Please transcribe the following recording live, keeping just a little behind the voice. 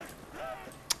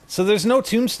So there's no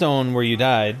tombstone where you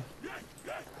died.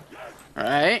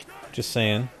 Alright. Just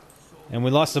saying. And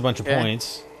we lost a bunch of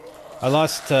points. I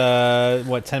lost,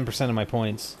 what, 10% of my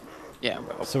points. Yeah,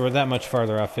 well. So we're that much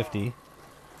farther off 50.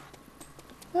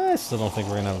 I still don't think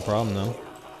we're gonna have a problem, though.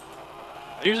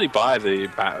 I usually buy the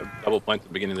double points at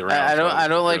the beginning of the round. I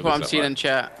don't like what I'm seeing in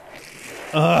chat.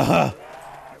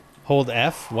 Hold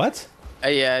F? What?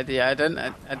 Yeah, I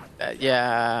didn't.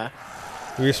 Yeah.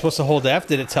 We were supposed to hold F?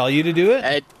 Did it tell you to do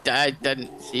it? I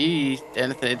didn't see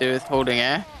anything to do with holding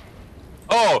F.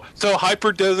 Oh, so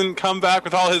Hyper doesn't come back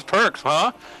with all his perks,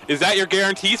 huh? Is that your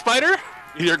guarantee, Spider?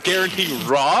 Your guarantee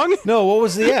wrong? No, what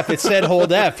was the F? It said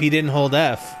hold F. He didn't hold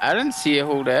F. I didn't see a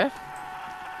hold F.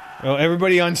 Well,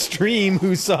 everybody on stream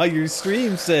who saw your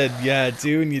stream said, yeah,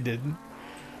 too, and you didn't.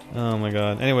 Oh my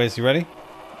god. Anyways, you ready?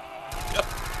 Yep.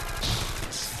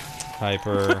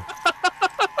 Hyper.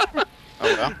 Oh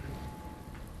well.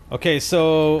 Okay,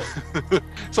 so...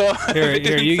 So Here,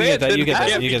 you get that, you get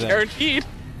that, you get that. Guaranteed.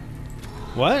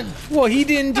 What? Well, he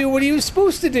didn't do what he was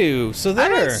supposed to do, so there.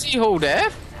 I didn't see hold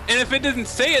F. And if it didn't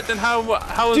say it, then how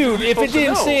is Dude, it if it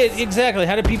didn't know? say it, exactly,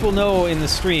 how do people know in the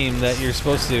stream that you're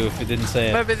supposed to if it didn't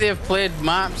say it? Maybe they've played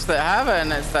maps that have it, and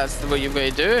that's what you've got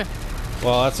to do.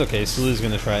 Well, that's okay, Sulu's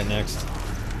gonna try it next.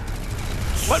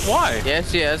 What? Why?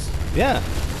 Yes, yes. Yeah.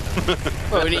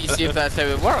 Well, we need to see if that's how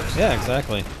it works. Yeah,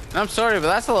 exactly. And I'm sorry, but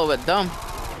that's a little bit dumb.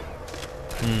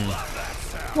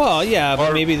 Well, yeah,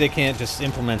 but maybe they can't just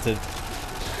implement it.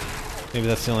 Maybe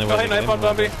that's the only way Oh, they hey, can knife on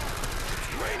implement Bumpy.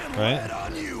 it. Right?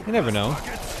 You never know.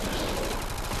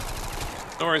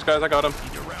 No worries, guys, I got him.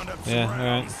 Yeah,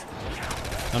 alright.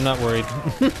 I'm not worried.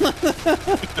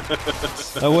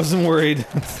 I wasn't worried.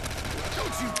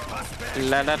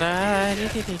 La da da dee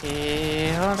dee dee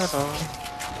dee, la da da.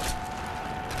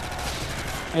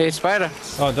 Hey, Spider.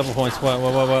 Oh, double points. What?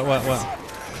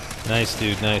 Nice,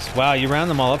 dude, nice. Wow, you round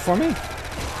them all up for me?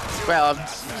 Well,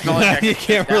 it's not like I You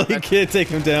can't really but take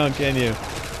them down, can you?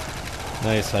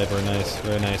 Nice, Hyper, nice.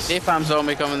 Very nice. Napalm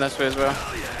zombie coming this way as well.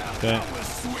 Okay.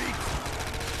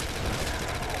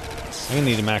 I'm gonna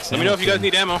need a max Let me know if you guys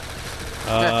need ammo.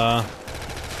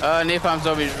 Napalm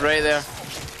zombie's right there.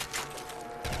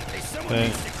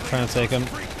 Okay, trying to take him.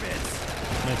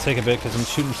 I'm gonna take a bit because I'm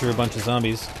shooting through a bunch of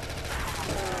zombies.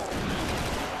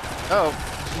 Oh,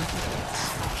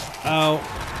 Ow.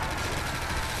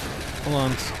 Hold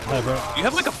on, Hyper. You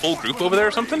have like a full group over there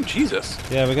or something? Jesus.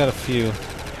 Yeah, we got a few.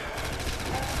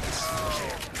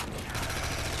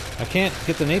 I can't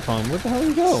get the napalm. Where the hell did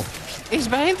he go? he's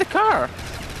behind the car.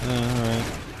 Alright.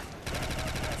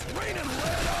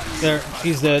 There,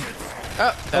 he's dead.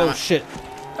 Oh, damn Oh it. shit.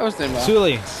 That was doing well.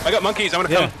 Suli. I got monkeys. I'm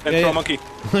gonna Yeah, come and yeah, throw yeah. a monkey.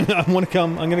 I'm gonna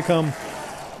come. I'm gonna come.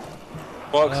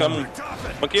 Well, some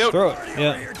monkey out. Throw it.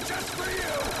 Yeah.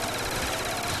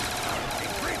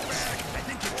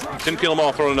 Didn't peel them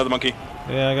all. Throw another monkey.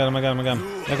 Yeah, I got him. I got him. I got him.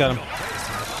 I got him.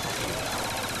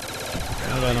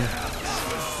 I got him.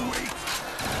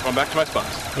 Going back to my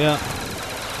spots. Yeah.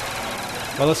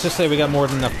 Well, let's just say we got more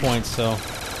than enough points, so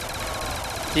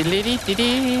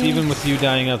even with you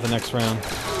dying out the next round.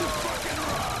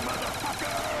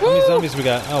 How many zombies we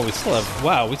got? Oh, we still have.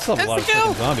 Wow, we still have a lot of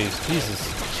fucking zombies. Jesus.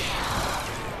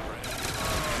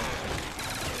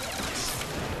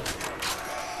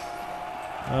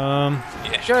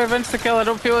 Sure, Vince the killer.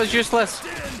 Don't feel as useless.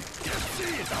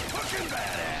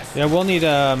 Yeah, we'll need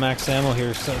max ammo here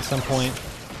at some point.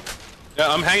 Yeah,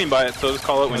 I'm hanging by it, so just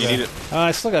call it when you need it.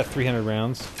 I still got 300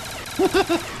 rounds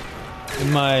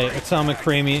in my atomic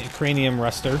cranium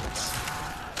ruster.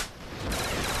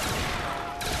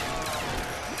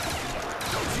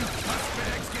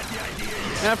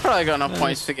 Yeah, I've probably got enough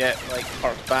points to get like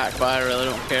parked back, but I really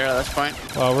don't care at this point.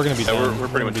 Well, we're gonna be done. we're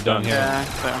pretty gonna much be done here. Yeah,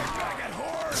 so.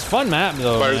 It's a fun map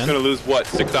though, Spider's man. gonna lose what?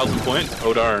 6,000 points?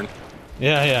 Oh darn.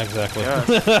 Yeah, exactly.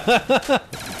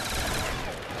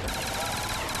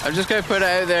 I'm just gonna put it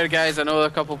out there, guys. I know a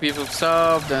couple people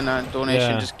subbed and a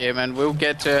donation just came in. We'll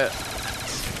get to it.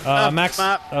 Max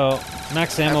ammo, I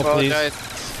please. apologize.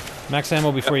 Max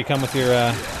ammo before you come with your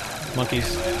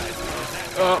monkeys.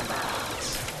 Oh,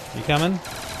 You coming?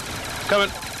 coming.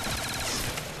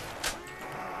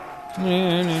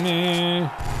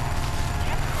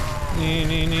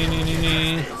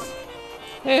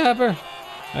 Hey, Hopper.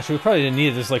 Actually, we probably didn't need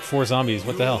it. There's like 4 zombies.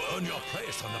 What the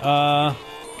hell?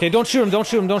 Okay, don't shoot him. Don't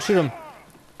shoot him. Don't shoot him.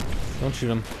 Don't shoot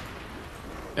him.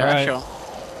 Yeah, Alright. sure.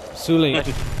 Suli. I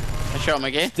shot him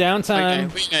again. Downtime.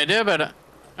 What are you gonna do about it?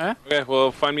 Huh? Okay,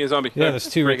 well, find me a zombie. Yeah, there's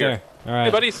 2 right there. Alright.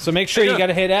 Hey, buddies. So make sure How you you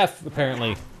gotta hit F,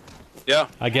 apparently. Yeah,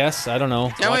 I guess. I don't know.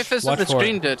 Tell me if it's on the for it.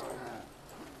 screen, dude.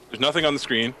 there's nothing on the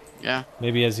screen. Yeah.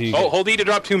 Maybe as you... Oh, hold E to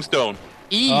drop tombstone.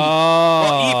 E. Oh.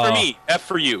 Well, E for me. F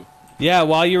for you. Yeah,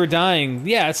 while you were dying.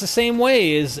 Yeah, it's the same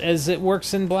way as it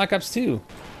works in Black Ops 2.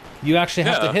 You actually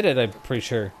have to hit it, I'm pretty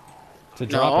sure, to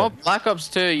drop it. Black Ops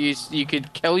 2, you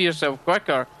could kill yourself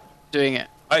quicker doing it.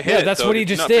 I hit it, that's though. what he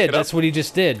just did. That's what he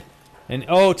just did. And,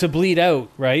 to bleed out,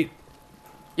 right?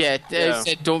 Yeah, it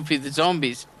said don't feed the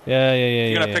zombies. Yeah.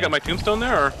 You gonna pick up my tombstone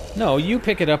there, or? No, you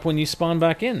pick it up when you spawn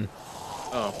back in.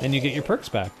 Oh. And you get your perks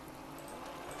back.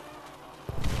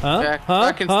 Huh?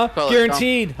 Yeah,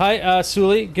 Guaranteed. Hi,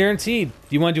 Sully. Guaranteed. Do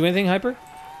you want to do anything, Hyper?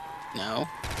 No.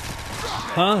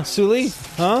 Huh, Sully?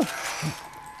 Huh?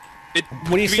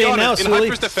 What are you saying now,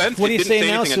 Sully? What are you saying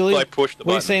now, Sully? What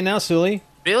are you saying now, Sully?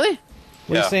 Really?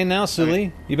 What are you saying now,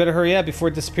 Sully? You better hurry up before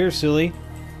it disappears, Sully.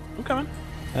 I'm coming.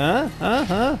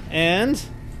 And?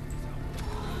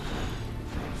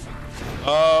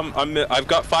 I've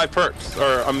got 5 perks,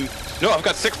 no, I've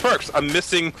got 6 perks. I'm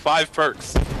missing 5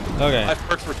 perks. Okay. 5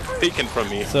 perks were taken from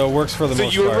me. So it works for the most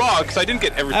part. So you were wrong, because I didn't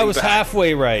get everything I was back.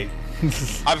 halfway right.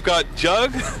 I've got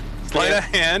Jug, Sleight of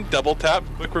Hand, Double Tap,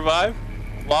 Quick Revive,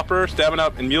 Flopper, Stamina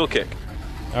Up, and Mule Kick.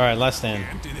 Alright, last stand.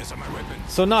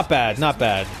 So not bad, not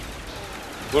bad.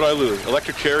 What do I lose?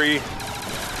 Electric Cherry.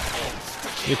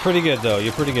 You're pretty good, though.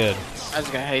 You're pretty good. I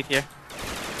just got hate here.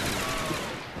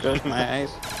 Close my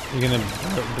eyes. You're gonna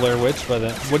Blair Witch by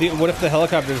then. What if the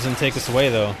helicopter doesn't take us away,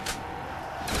 though?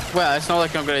 Well, it's not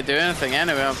like I'm gonna do anything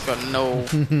anyway. I've got no.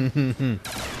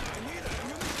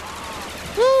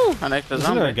 Woo! An extra Isn't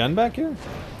zombie. there a gun back here?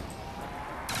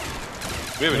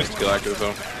 We have an skill active,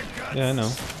 though. Yeah, I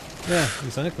know. Yeah,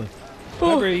 exactly.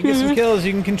 Remember, you get some kills,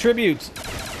 you can contribute.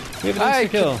 We have an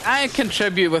kill. I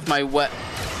contribute with my wit.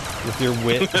 With your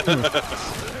wit.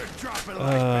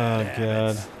 Oh,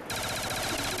 God.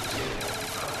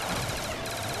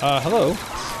 Hello.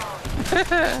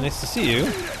 Nice to see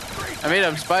you. I made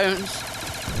him bounce.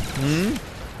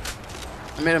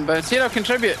 I made him bounce. See, I'll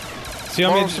contribute. So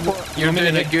You're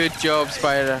doing a good job,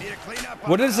 Spider.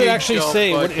 What does it actually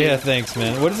say? Yeah, thanks,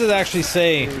 man. What does it actually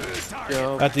say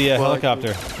at the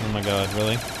helicopter? Oh my God,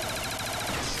 really?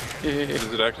 What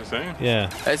does it actually say?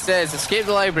 Yeah. It says escape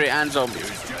the library and zombies.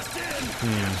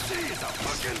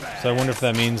 So I wonder if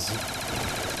that means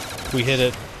we hit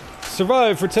it.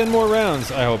 Survive for 10 more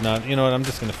rounds. I hope not. You know what? I'm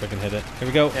just gonna freaking hit it. Here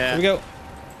we go. Yeah. Here we go.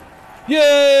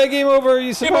 Yay! Game over.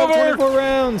 You survived 24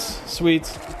 rounds.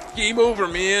 Sweet. Game over,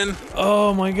 man.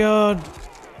 Oh my God.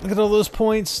 Look at all those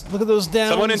points. Look at those downs.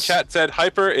 Someone in chat said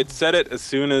Hyper. It said it as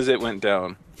soon as it went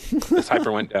down. As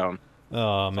Hyper went down.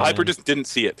 Oh man. Hyper just didn't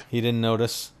see it. He didn't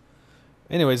notice.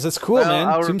 Anyways, that's cool, man.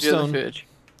 I'll Tombstone. review the footage.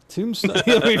 Tombstone.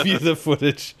 He'll review the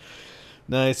footage.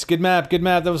 Nice. Good map. Good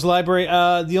map. That was library.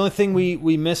 The only thing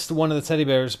we missed one of the teddy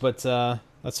bears, but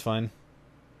that's fine.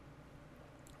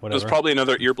 Whatever. It was probably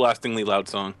another ear-blastingly loud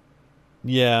song.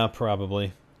 Yeah,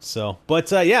 probably. So,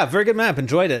 but yeah, very good map.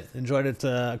 Enjoyed it. Enjoyed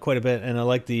it quite a bit, and I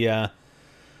like the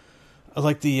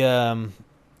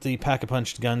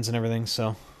pack-a-punched guns and everything.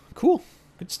 So, cool.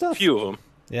 Good stuff. A few of them.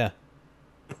 Yeah.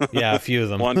 Yeah, a few of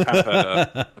them. One kind of had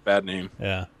a bad name.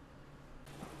 Yeah.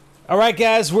 All right,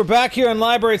 guys, we're back here on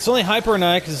Library. It's only Hyper and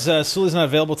I, because Sully's not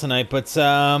available tonight, but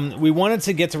we wanted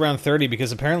to get to round 30,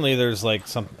 because apparently there's, like,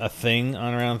 a thing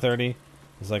on round 30.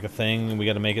 There's, like, a thing, and we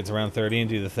got to make it to round 30 and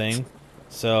do the thing.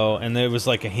 So, and there was,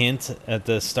 like, a hint at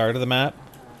the start of the map.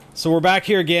 So we're back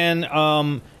here again,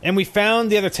 and we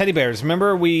found the other teddy bears.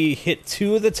 Remember, we hit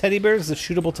 2 of the teddy bears, the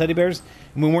shootable teddy bears,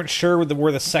 and we weren't sure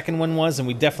where the second one was, and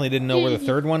we definitely didn't know where the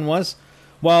third one was.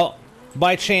 Well,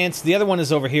 by chance, the other one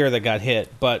is over here that got hit,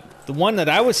 but the one that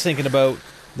I was thinking about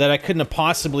that I couldn't have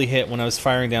possibly hit when I was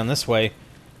firing down this way,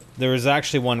 there was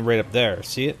actually one right up there.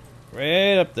 See it?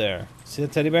 Right up there. See the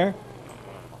teddy bear?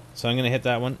 So I'm going to hit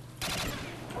that one.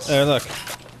 There, look.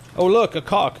 Oh, look, a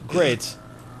cock. Great.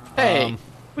 Hey,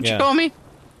 what'd you call me?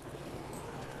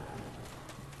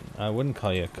 I wouldn't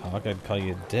call you a cock. I'd call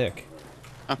you a dick.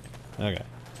 Oh. Okay.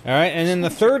 All right, and then the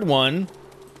third one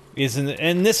is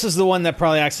and this is the one that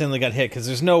probably accidentally got hit, because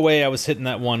there's no way I was hitting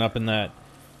that one up in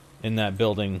that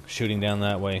building, shooting down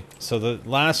that way. So the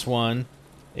last one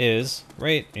is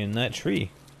right in that tree.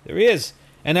 There he is.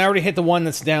 And I already hit the one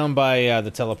that's down by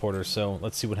the teleporter, so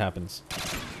let's see what happens.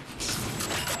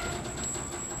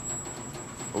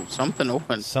 Oh, something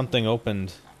opened. Something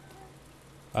opened.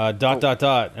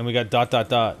 Dot, and we got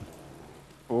dot.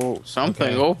 Oh, something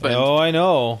Okay. opened. Oh, I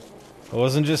know. It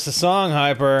wasn't just a song,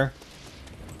 Hyper.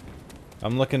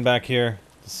 I'm looking back here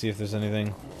to see if there's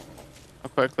anything.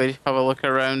 I'll quickly have a look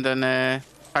around in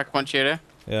Pack-a-Punch area.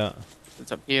 Yeah.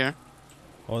 It's up here.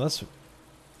 Oh, that's...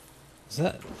 Is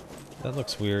that... That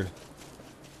looks weird.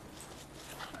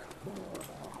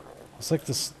 It's like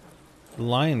this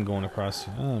line going across.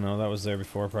 I don't know, that was there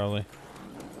before, probably.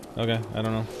 Okay, I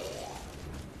don't know.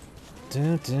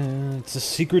 Dun, dun. It's a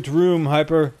secret room,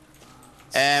 Hyper.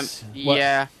 What?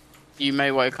 Yeah. You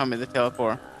may want to come with the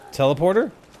teleporter.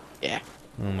 Teleporter? Yeah.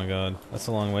 Oh my god, that's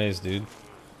a long ways, dude.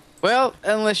 Well,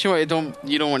 unless you don't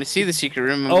want to see the secret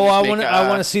room. Oh, I want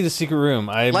to see the secret room.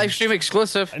 Live stream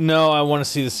exclusive. No, I want to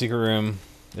see the secret room.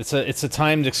 It's a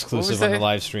timed exclusive on the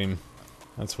live stream.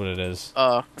 That's what it is.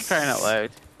 Oh, I'm crying out loud.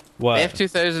 What? The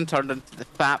F2000 turned into the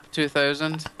FAP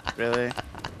 2000. Really?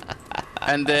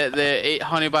 And the 8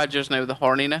 honey badgers now the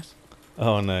horniness.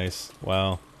 Oh, nice.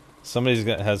 Wow. Somebody's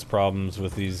has problems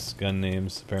with these gun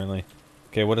names apparently.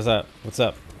 Okay, what is that? What's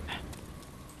up?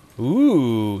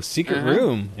 Ooh, secret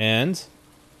room and.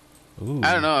 Ooh.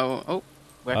 I don't know. Oh.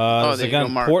 There's a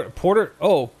gun.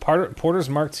 Porter's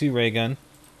Mark II ray gun,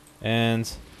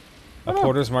 and a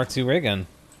Porter's Mark II ray gun.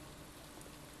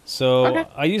 So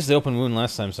I used the open wound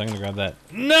last time, so I'm gonna grab that.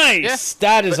 Nice. Yeah.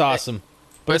 That is awesome.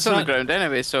 But it's on the ground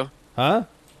anyway, so. Huh?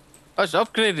 Oh, it's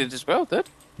upgraded as well, dude.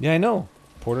 Yeah, I know.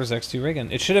 Porter's X2 ray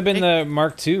gun. It should have been the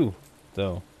Mark II,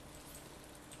 though.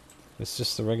 It's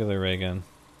just the regular ray gun.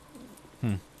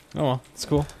 Oh well, it's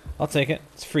cool. I'll take it.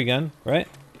 It's a free gun, right?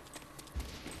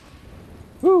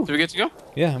 Woo! So we get to go?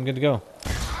 Yeah, I'm good to go.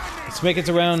 Let's make it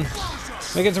to round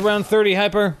 30,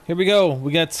 Hyper. Here we go.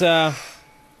 We got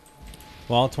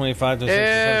well, 25 to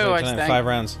 5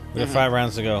 rounds. We got 5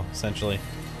 rounds to go, essentially.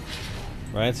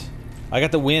 Right? I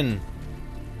got the win.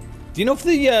 Do you know if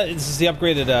the this is the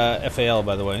upgraded FAL,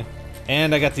 by the way?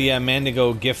 And I got the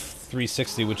Mandigo GIF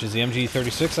 360, which is the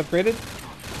MG36 upgraded.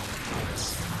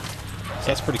 So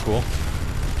that's pretty cool.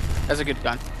 That's a good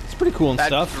gun. It's pretty cool and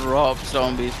stuff. That drops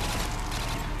zombies.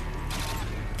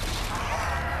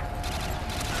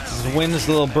 This is Wynn's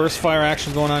little burst fire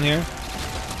action going on here.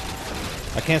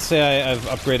 I can't say I've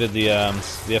upgraded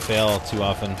the FAL too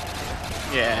often.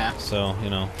 Yeah. So,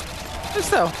 you know. But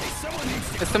still,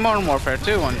 it's the Modern Warfare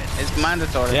 2 one. It's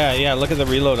mandatory. Yeah, yeah, look at the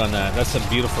reload on that. That's a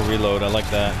beautiful reload. I like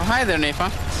that. Oh, hi there,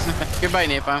 Napalm. Goodbye,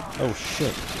 Napalm. Oh,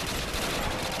 shit.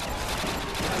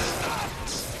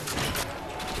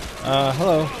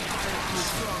 Hello.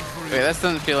 Wait, that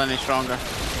doesn't feel any stronger.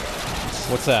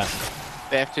 What's that?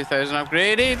 The F2000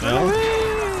 upgraded. No?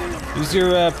 Use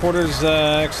your Porter's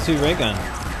X2 ray gun.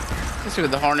 Let's see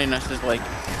what the horniness is like.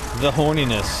 The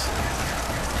horniness.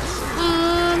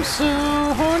 I'm so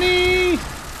horny.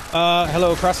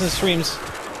 Hello, crossing the streams.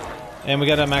 And we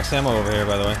got a max ammo over here,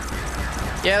 by the way.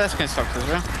 Yeah, that's kind of sucks as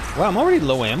well. Wow, I'm already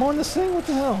low ammo on this thing? What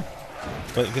the hell?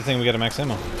 But good thing we got a max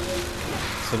ammo.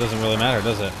 So it doesn't really matter,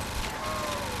 does it?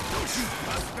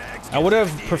 I would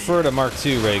have preferred a Mark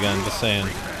II ray gun, just saying.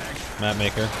 Map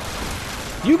maker.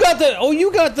 You got the... Oh,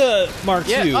 you got the Mark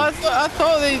II. Yeah, I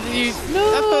thought they... No! I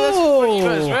thought that's what you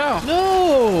got as well.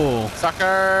 No!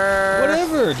 Sucker!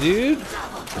 Whatever, dude.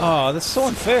 Oh, that's so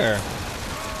unfair.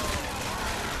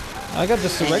 I got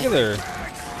just a regular.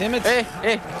 Damn it.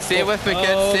 Hey, stay with me,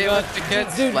 kids. Stay with me,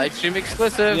 kids. Dude. Live stream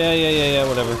exclusive. Yeah,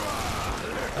 whatever.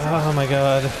 Oh my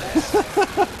god.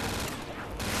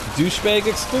 Douchebag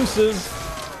exclusive.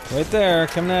 Right there,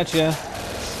 coming at you.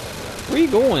 Where are you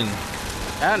going?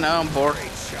 I don't know, I'm bored.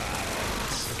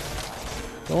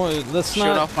 Don't worry, let's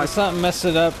not mess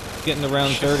it up getting to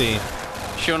round 30.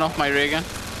 Showing off my ray gun.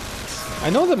 I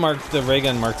know the ray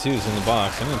gun Mark II is in the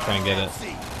box. I'm gonna try and get it.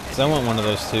 Because I want one of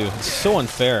those too. It's so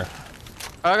unfair.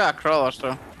 I got crawlers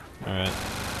though. Alright.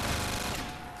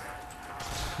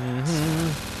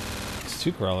 It's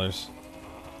 2 crawlers.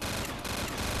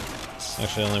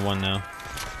 Actually, only 1 now.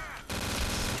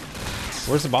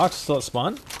 Where's the box? Still at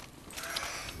spawn?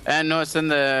 No, it's in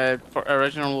the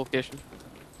original location.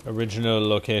 Original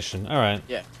location. Alright.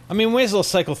 Yeah. I mean, we may as well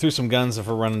cycle through some guns if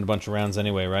we're running a bunch of rounds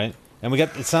anyway, right? And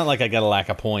it's not like I got a lack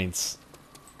of points.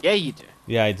 Yeah, you do.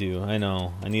 Yeah, I do. I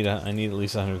know. I need at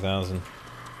least 100,000.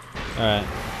 Alright.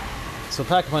 So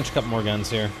pack a punch a couple more guns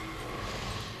here.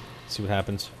 See what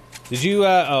happens. Did you,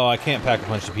 oh, I can't pack a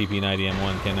punch the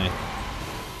PP90M1, can I?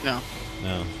 No.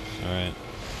 No. Alright.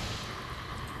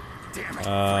 No.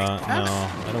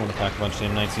 I don't want to pack a punch the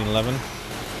M1911.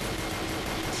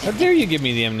 How dare you give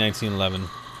me the M1911?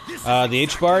 The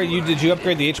H-bar? Did you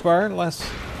upgrade the H-bar last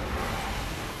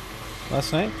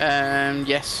night?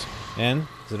 Yes. And?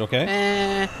 Is it okay?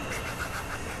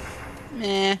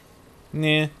 Meh.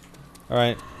 Nah.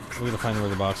 Alright. We're gonna find where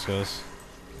the box goes.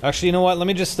 Actually, you know what? Let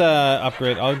me just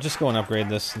upgrade. I'll just go and upgrade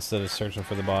this instead of searching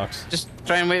for the box. Just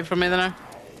try and wait for me then.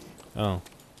 Oh.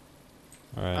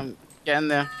 Alright. I'm getting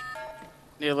there.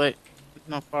 Nearly.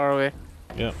 Not far away.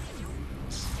 Yep.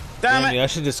 Damn it! I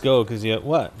should just go, because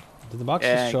what? Did the box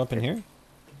just show up in here?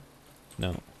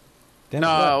 No. Damn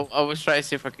no, I was trying to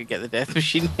see if I could get the death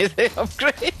machine near the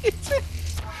upgrade.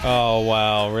 Oh,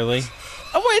 wow. Really?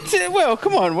 Oh, wait, well,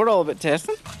 come on, we're all about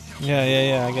testing.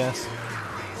 Yeah, I guess.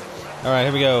 Alright,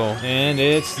 here we go. And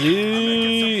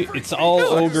it's all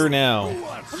ogre now.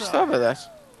 What's up with this?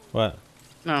 What?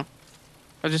 No.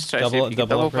 I'll just try to see if you can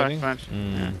double upgrading? punch.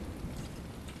 Yeah.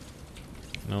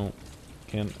 No.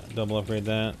 Can't double upgrade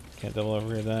that. Can't double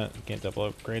upgrade that. Can't double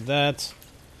upgrade that.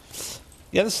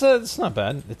 Yeah, that's not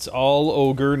bad. It's all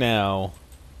ogre now.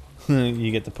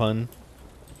 You get the pun?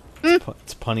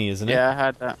 It's punny, isn't it? Yeah, I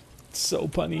had that. It's so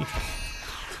punny.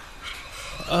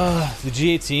 The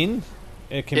G18?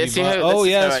 It can be bought. Oh,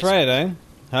 yeah, that's right, eh?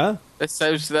 Huh? That's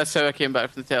how I came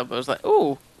back from the tail, but I was like,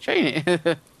 oh, shiny.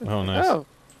 Oh, nice. Oh,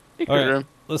 secret All right, room.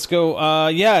 let's go.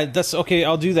 Yeah, that's okay.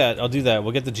 I'll do that.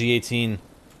 We'll get the G18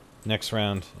 next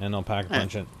round, and I'll pack a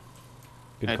punch it.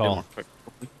 Good call.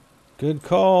 Good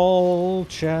call,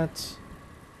 chat.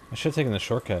 I should have taken the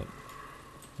shortcut.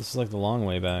 This is like the long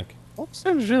way back. Oh,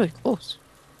 sounds really close.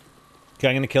 Okay,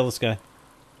 I'm gonna kill this guy.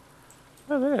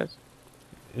 Oh, there it is.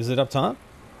 Is it up top?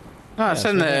 No, Yeah, it's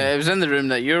in right it was in the room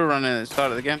that you were running at the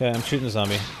start of the game. Okay, I'm shooting a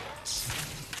zombie.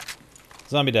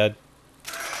 Zombie dead.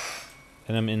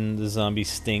 And I'm in the zombie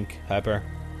stink, Hyper.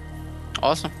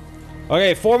 Awesome.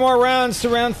 Okay, 4 more rounds to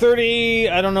round 30.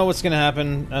 I don't know what's gonna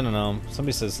happen. I don't know.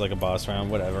 Somebody says like a boss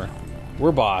round, whatever.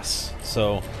 We're boss,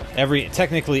 so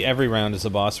technically every round is a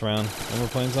boss round when we're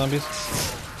playing zombies.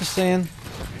 Just saying.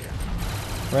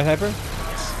 Right, Hyper?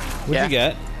 What'd you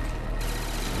get?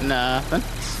 Nothing.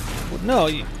 No,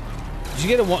 did you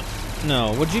get a one?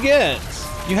 No, what'd you get?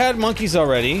 You had monkeys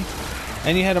already,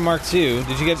 and you had a Mark II.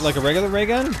 Did you get like a regular ray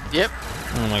gun? Yep.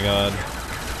 Oh my god.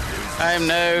 I am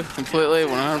now completely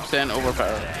 100%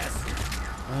 overpowered.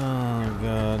 Oh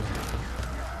god.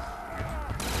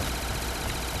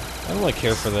 I don't really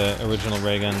care for the original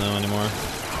ray gun though anymore.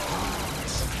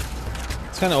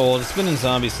 It's kind of old. It's been in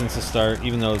zombies since the start,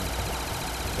 even though,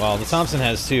 well, the Thompson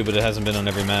has too, but it hasn't been on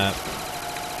every map.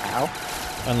 Ow.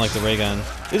 Unlike the ray gun.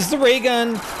 Is the ray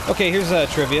gun... Okay, here's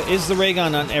trivia. Is the ray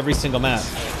gun on every single map?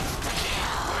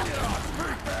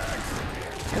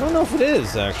 I don't know if it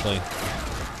is, actually.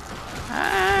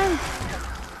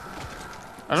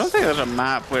 I don't think there's a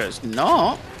map where it's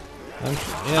not.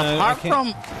 Apart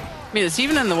from... I mean, it's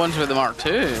even in the ones with the Mark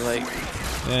II, like...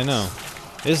 Yeah, I know.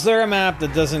 Is there a map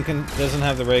that doesn't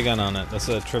have the ray gun on it? That's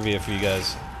a trivia for you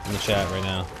guys in the chat right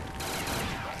now.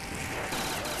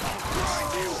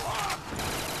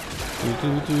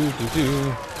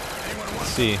 Let's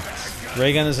see.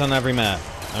 Ray gun is on every map.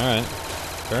 Alright.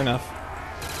 Fair enough.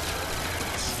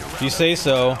 If you say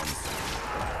so.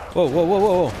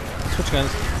 Whoa. Switch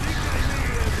guns.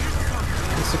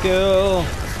 It's a kill.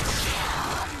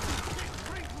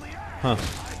 Huh.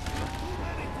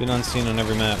 Been unseen on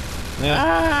every map. Yeah.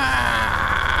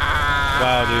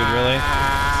 Wow, dude, really?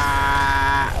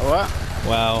 What?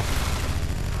 Wow.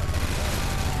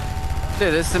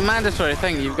 Dude, it's the mandatory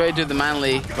thing. You've got to do the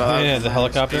manly... Well, yeah, the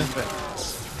helicopter?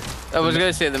 I was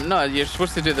going to say them. No, you're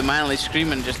supposed to do the manly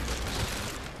scream and just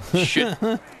shoot.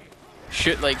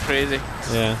 Shoot like crazy.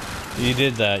 Yeah, you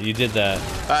did that.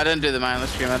 I didn't do the manly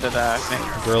scream. I did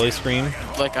girly scream?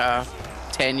 Like a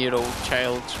 10-year-old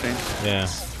child scream. Yeah.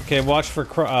 Okay, watch for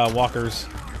walkers.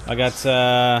 I got,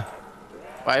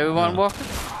 Why do we want walker?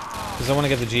 Because I want to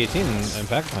get the G18 and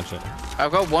pack punch it.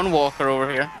 I've got one walker over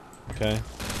here. Okay.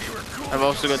 I've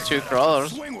also got 2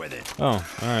 crawlers. Oh,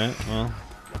 alright, well,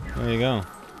 there you go.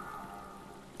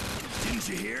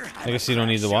 I guess you don't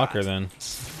need the walker then.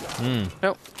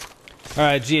 Nope.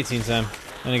 Alright, G18 time.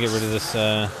 I'm gonna get rid of this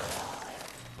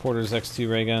Porter's X2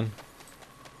 ray gun.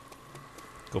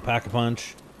 Go pack a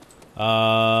punch.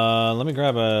 Let me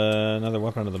grab another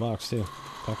weapon out of the box too.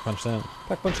 Pack a punch that.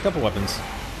 Pack a punch a couple weapons.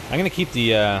 I'm gonna keep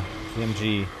the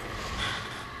MG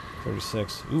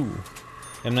 36. Ooh.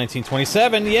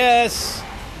 M1927, yes!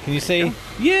 Can you say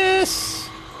yes?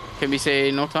 Can we say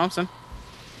no Thompson?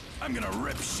 I'm gonna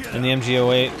rip shit. And the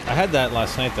MG08. I had that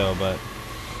last night though, but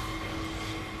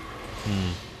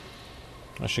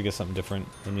I should get something different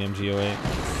than the MG08.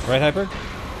 Right, Hyper?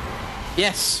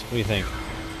 Yes. What do you think?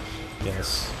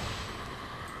 Yes.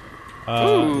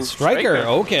 Ooh, Striker.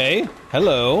 Okay.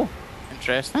 Hello.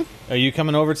 Interesting. Are you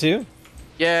coming over too?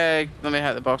 Yeah, let me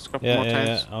hit the box a couple more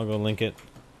times. Yeah. I'll go link it.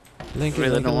 Link it,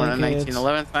 Really link don't it, want a link it.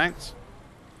 1911, thanks.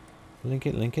 Link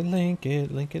it, link it, link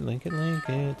it, link it, link it, link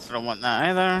it. I don't want that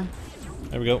either.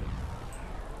 There we go.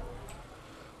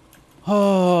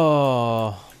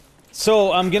 Oh.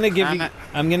 So I'm gonna give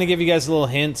you guys a little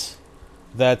hint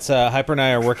that Hyper and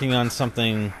I are working on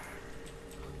something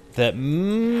that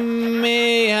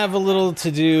may have a little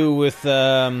to do with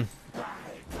and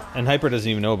Hyper doesn't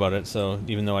even know about it, so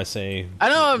even though I say I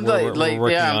know I'm we're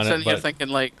working yeah, I'm on sitting it, here but thinking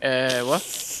like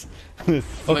what?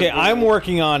 Okay, I'm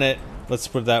working on it. Let's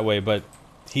put it that way, but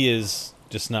he is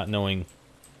just not knowing.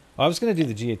 Oh, I was going to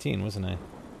do the G18, wasn't I?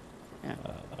 Yeah.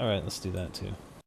 Alright, let's do that too.